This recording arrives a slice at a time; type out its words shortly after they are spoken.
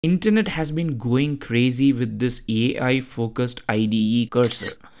Internet has been going crazy with this AI focused IDE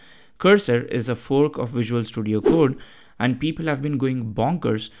Cursor. Cursor is a fork of Visual Studio Code, and people have been going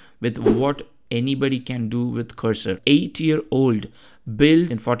bonkers with what anybody can do with Cursor. 8-year-old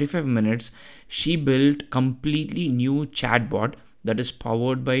built in 45 minutes, she built completely new chatbot that is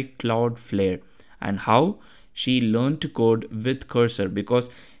powered by Cloudflare. And how? She learned to code with Cursor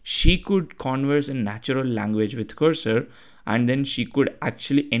because she could converse in natural language with Cursor, and then she could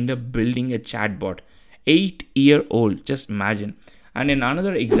actually end up building a chatbot. 8-year-old, just imagine. And in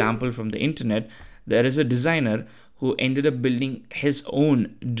another example from the internet, there is a designer who ended up building his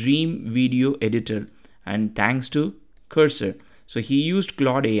own dream video editor, and thanks to Cursor. So he used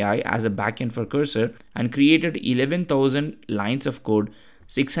Claude AI as a backend for Cursor and created 11,000 lines of code,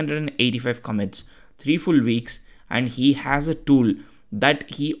 685 commits, 3 full weeks, and he has a tool that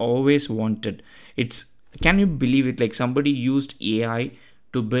he always wanted. Can you believe it? Like, somebody used AI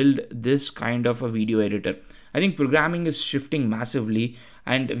to build this kind of a video editor. I think programming is shifting massively,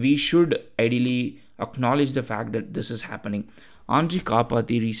 and we should ideally acknowledge the fact that this is happening. Andrej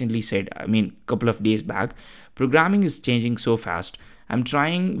Karpathy recently said, a couple of days back, programming is changing so fast. I'm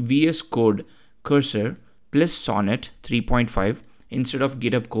trying VS Code Cursor plus Sonnet 3.5 instead of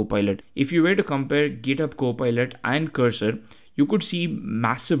GitHub Copilot. If you were to compare GitHub Copilot and Cursor, you could see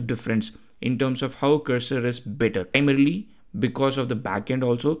massive difference in terms of how Cursor is better. Primarily because of the backend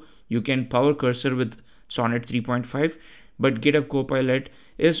also, you can power Cursor with Sonnet 3.5, but GitHub Copilot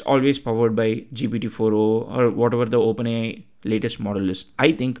is always powered by GPT-4o or whatever the OpenAI latest model is.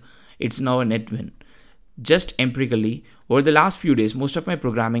 I think it's now a net win. Just empirically, over the last few days, most of my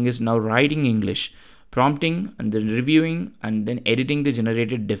programming is now writing English, prompting and then reviewing and then editing the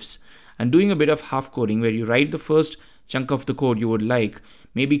generated diffs, and doing a bit of half coding where you write the first chunk of the code you would like,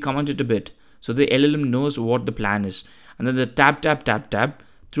 maybe comment it a bit so the LLM knows what the plan is, and then the tap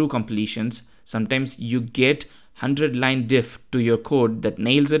through completions. Sometimes you get 100-line diff to your code that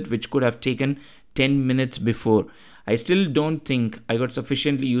nails it, which could have taken 10 minutes before. I still don't think I got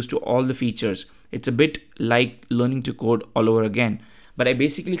sufficiently used to all the features. It's a bit like learning to code all over again, but I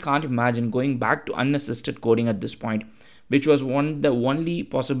basically can't imagine going back to unassisted coding at this point, which was the only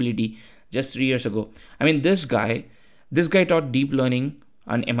possibility just 3 years ago. This guy taught deep learning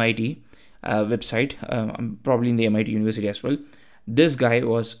on MIT website, probably in the MIT University as well. This guy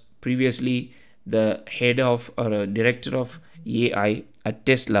was previously the head of or a director of AI at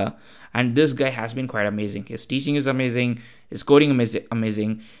Tesla, and this guy has been quite amazing. His teaching is amazing, his coding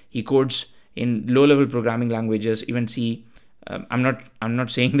amazing. He codes in low-level programming languages, even C. I'm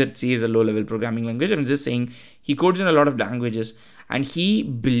not saying that C is a low-level programming language. I'm just saying he codes in a lot of languages, and he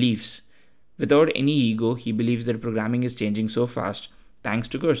believes, without any ego, he believes that programming is changing so fast thanks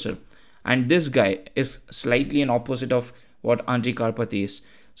to Cursor. And this guy is slightly an opposite of what Andrej Karpathy is.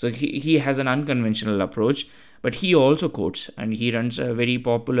 So he has an unconventional approach, but he also codes, and he runs a very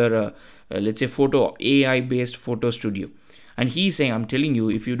popular, let's say, AI-based photo studio. And he's saying, I'm telling you,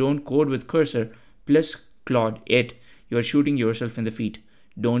 if you don't code with Cursor plus Claude 8, you're shooting yourself in the feet.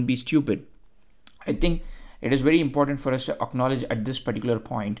 Don't be stupid. I think it is very important for us to acknowledge at this particular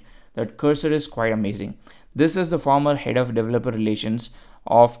point that Cursor is quite amazing. This is the former head of developer relations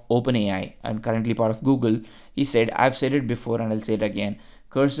of OpenAI and currently part of Google. He said, I've said it before and I'll say it again.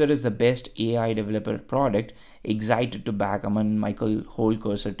 Cursor is the best AI developer product. Excited to back among Michael whole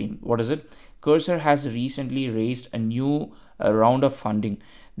Cursor team. What is it? Cursor has recently raised a new round of funding.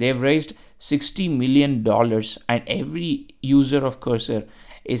 They've raised $60 million, and every user of Cursor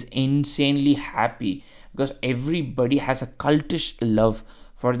is insanely happy because everybody has a cultish love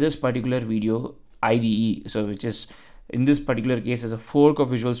for this particular video IDE. So which is, in this particular case, is a fork of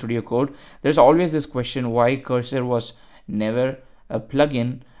Visual Studio Code. There's always this question why Cursor was never a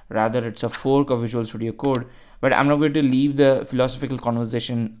plugin, rather it's a fork of Visual Studio Code. But I'm not going to leave the philosophical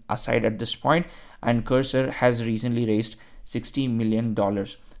conversation aside at this point, and Cursor has recently raised $60 million.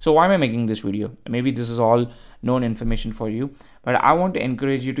 So why am I making this video? Maybe this is all known information for you, but I want to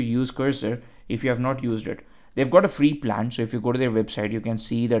encourage you to use Cursor if you have not used it. They've got a free plan. So if you go to their website, you can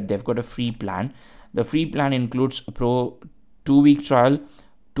see that they've got a free plan. The free plan includes a pro 2-week trial,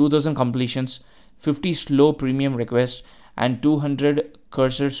 2,000 completions, 50 slow premium requests, and 200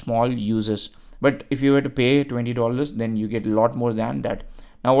 Cursor small users. But if you were to pay $20, then you get a lot more than that.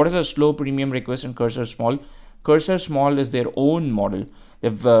 Now, what is a slow premium request and Cursor small? Cursor small is their own model.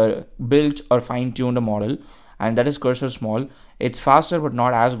 They've built or fine-tuned a model, and that is Cursor small. It's faster but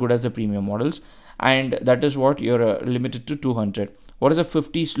not as good as the premium models, and that is what you're limited to 200. What is a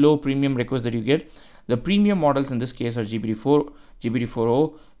 50 slow premium request that you get? The premium models in this case are GPT-4,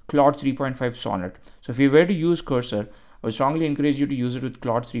 GPT-4o, Claude 3.5, Sonnet. So if you were to use Cursor, I would strongly encourage you to use it with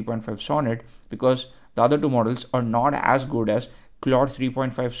Claude 3.5 Sonnet, because the other two models are not as good as Claude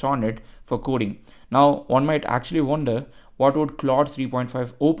 3.5 Sonnet for coding. Now, one might actually wonder what would Claude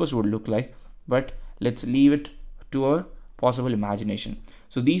 3.5 Opus would look like, but let's leave it to a possible imagination.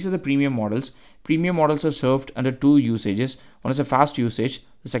 So these are the premium models. Premium models are served under two usages. One is a fast usage,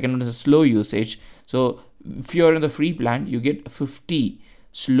 the second one is a slow usage. So if you're in the free plan, you get 50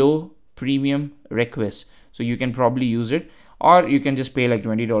 slow premium requests. So you can probably use it, or you can just pay like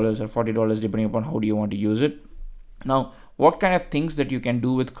 $20 or $40 depending upon how do you want to use it. Now, what kind of things that you can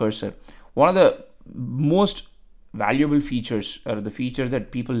do with Cursor? One of the most valuable features, or the feature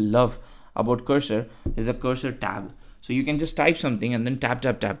that people love about Cursor, is the Cursor tab. So you can just type something and then tap,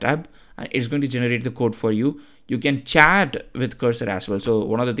 and it's going to generate the code for you. You can chat with Cursor as well. So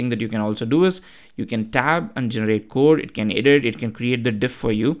one of the things that you can also do is you can tab and generate code. It can edit, it can create the diff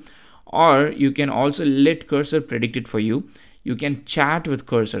for you, or you can also let Cursor predict it for you. You can chat with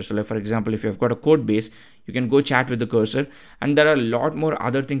Cursor. So like for example, if you've got a code base, you can go chat with the Cursor, and there are a lot more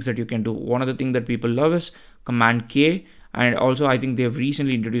other things that you can do. One of the things that people love is Command K, and also I think they've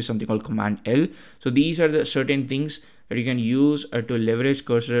recently introduced something called Command L. So these are the certain things that you can use to leverage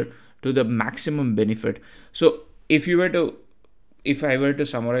Cursor to the maximum benefit. So if I were to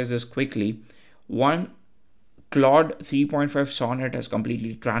summarize this quickly, one, Claude 3.5 Sonnet has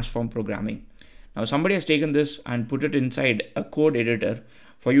completely transformed programming. Now somebody has taken this and put it inside a code editor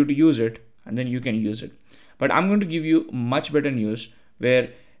for you to use it, and then you can use it. But I'm going to give you much better news, where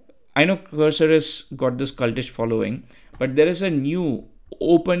I know Cursor has got this cultish following, but there is a new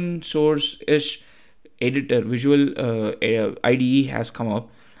open source-ish editor, visual IDE has come up,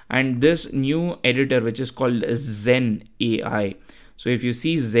 and this new editor, which is called Zen AI. So if you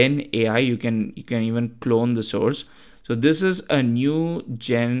see Zen AI, you can even clone the source. So this is a new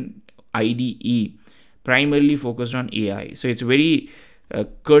gen IDE primarily focused on AI. So it's very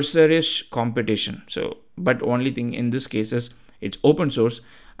Cursor-ish competition. So but only thing in this case is it's open source,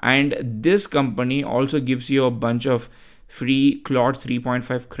 and this company also gives you a bunch of free Claude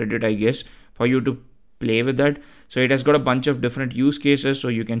 3.5 credit, I guess, for you to play with that. So it has got a bunch of different use cases, so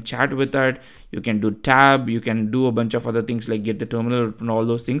you can chat with that, you can do tab, you can do a bunch of other things like get the terminal and all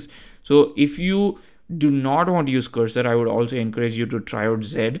those things. So if you do not want to use Cursor, I would also encourage you to try out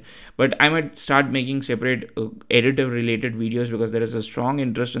Zed, but I might start making separate editor related videos, because there is a strong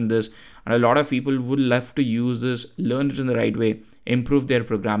interest in this, and a lot of people would love to use this, learn it in the right way, improve their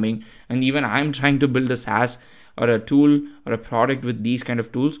programming. And even I'm trying to build a SaaS or a tool or a product with these kind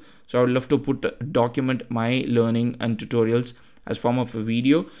of tools, so I would love to document my learning and tutorials as form of a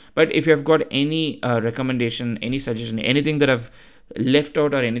video. But if you have got any recommendation, any suggestion, anything that I've left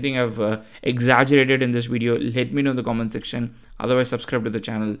out or anything I've exaggerated in this video, let me know in the comment section. Otherwise, subscribe to the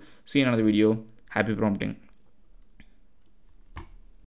channel. See you in another video. Happy prompting.